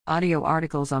Audio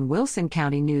articles on Wilson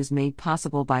County News made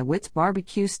possible by Witt's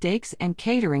Barbecue Steaks and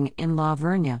Catering in La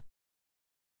Vernia.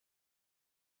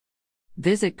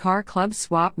 Visit Car Club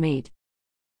Swap Meet.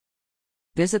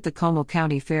 Visit the Como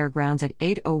County Fairgrounds at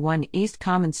 801 East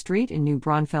Common Street in New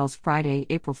Braunfels Friday,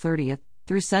 April 30th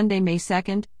through Sunday, May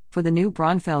 2nd for the New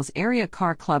Braunfels Area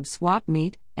Car Club Swap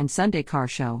Meet and Sunday Car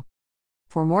Show.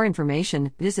 For more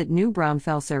information, visit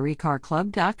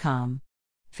newbraunfelsareacarclub.com.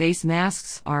 Face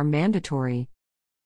masks are mandatory.